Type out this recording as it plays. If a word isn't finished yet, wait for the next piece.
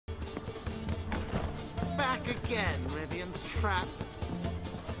Back again, Rivian Trap.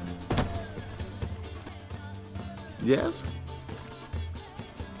 Yes?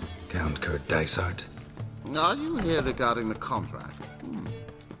 Count Kurt Dysart? Are you here regarding the contract?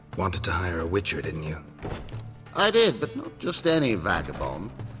 Wanted to hire a witcher, didn't you? I did, but not just any vagabond.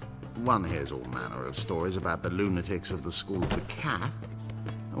 One hears all manner of stories about the lunatics of the School of the Cat.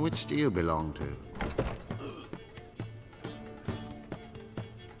 Which do you belong to?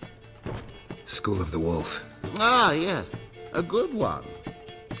 School of the Wolf. Ah, yes. A good one.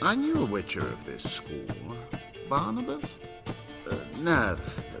 I knew a witcher of this school. Barnabas? No.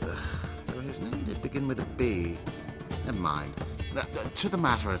 Though his name did begin with a B. Never mind. To the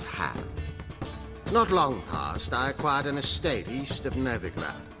matter at hand. Not long past, I acquired an estate east of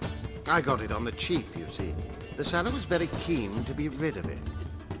Novigrad. I got it on the cheap, you see. The seller was very keen to be rid of it.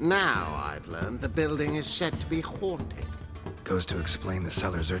 Now, I've learned, the building is said to be haunted. Goes to explain the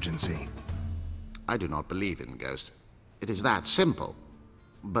seller's urgency. I do not believe in ghosts. It is that simple.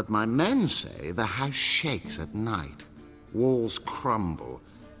 But my men say the house shakes at night. Walls crumble.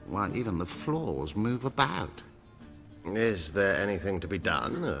 Why, even the floors move about. Is there anything to be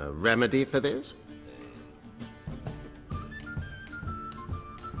done? A remedy for this?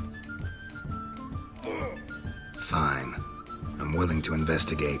 Fine. I'm willing to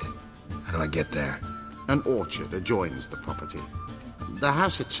investigate. How do I get there? An orchard adjoins the property. The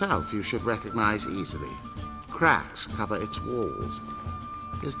house itself you should recognize easily. Cracks cover its walls.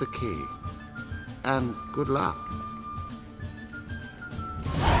 Here's the key. And good luck.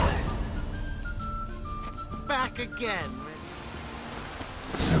 Back again.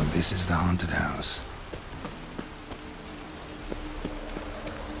 So this is the haunted house.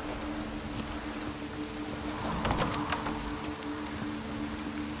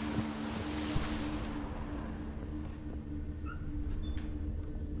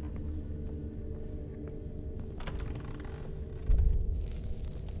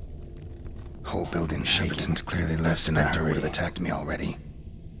 Whole building shaking. Clearly less than that would have attacked me already.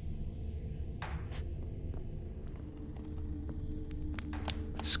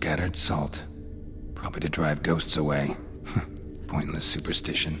 Scattered salt. Probably to drive ghosts away. Pointless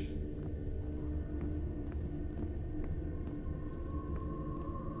superstition.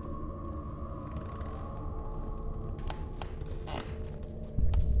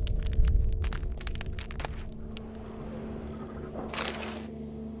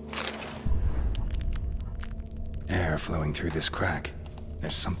 Air flowing through this crack.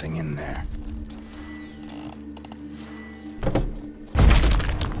 There's something in there.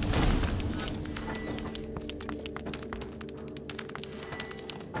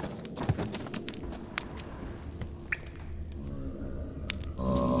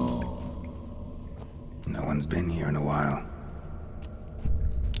 No one's been here in a while.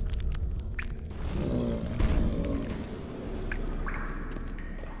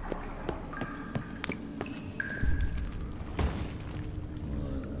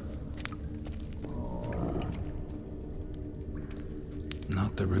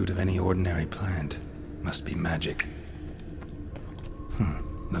 Not the root of any ordinary plant. Must be magic.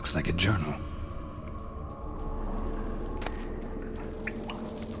 Looks like a journal.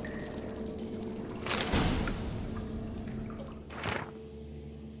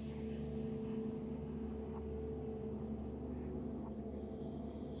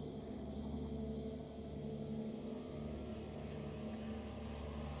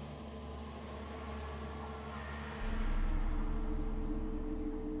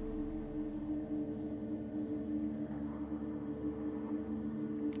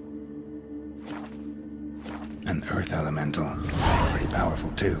 An earth elemental. Pretty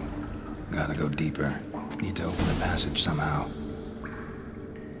powerful, too. Gotta go deeper. Need to open the passage somehow.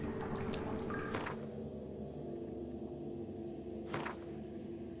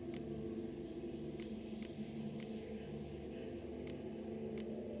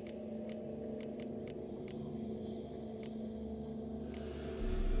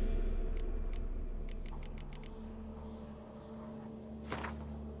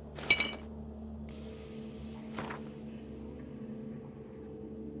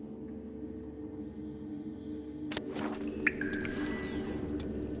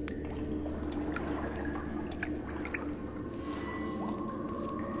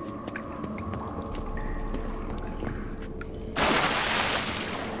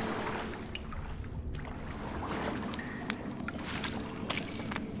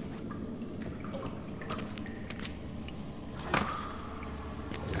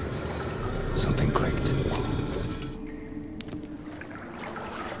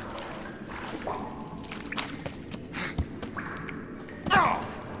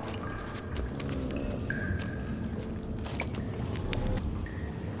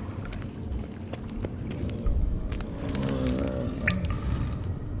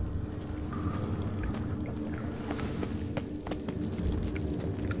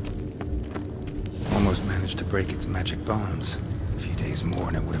 almost managed to break its magic bonds. A few days more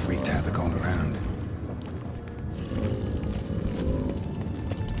and it would have wreaked havoc all around.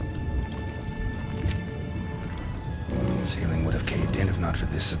 The ceiling would have caved in if not for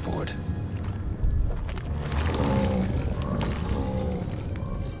this support.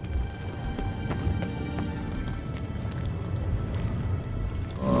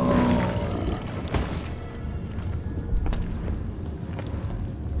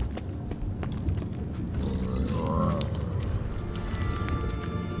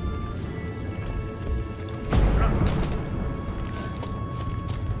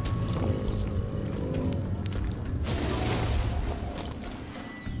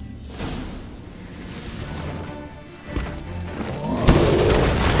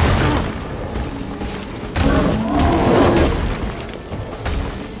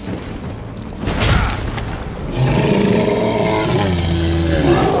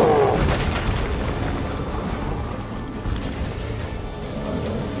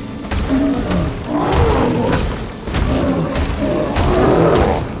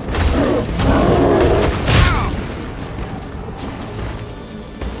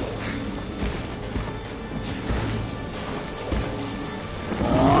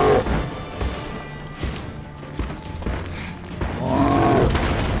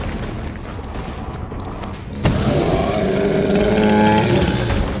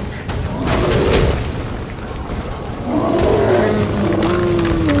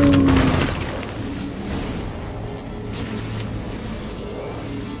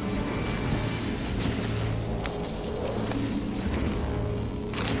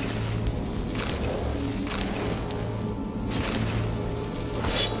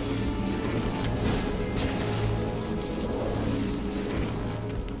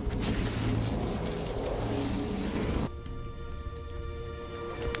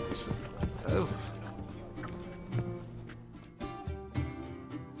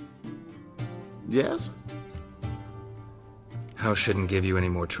 Yes? House shouldn't give you any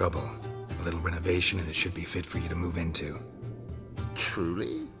more trouble. A little renovation and it should be fit for you to move into.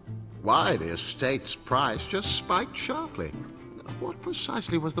 Truly? Why, the estate's price just spiked sharply. What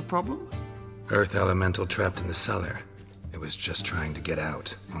precisely was the problem? Earth elemental trapped in the cellar. It was just trying to get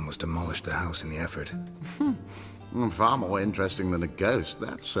out. Almost demolished the house in the effort. Far more interesting than a ghost,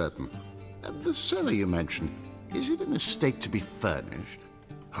 that's certain. The cellar you mentioned, is it an estate to be furnished?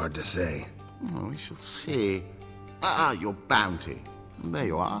 Hard to say. Oh, we shall see. Ah, your bounty. There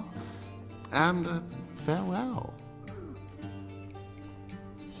you are. And farewell.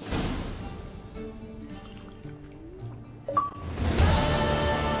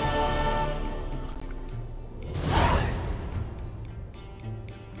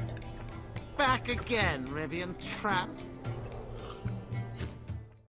 Back again, Rivian Trap.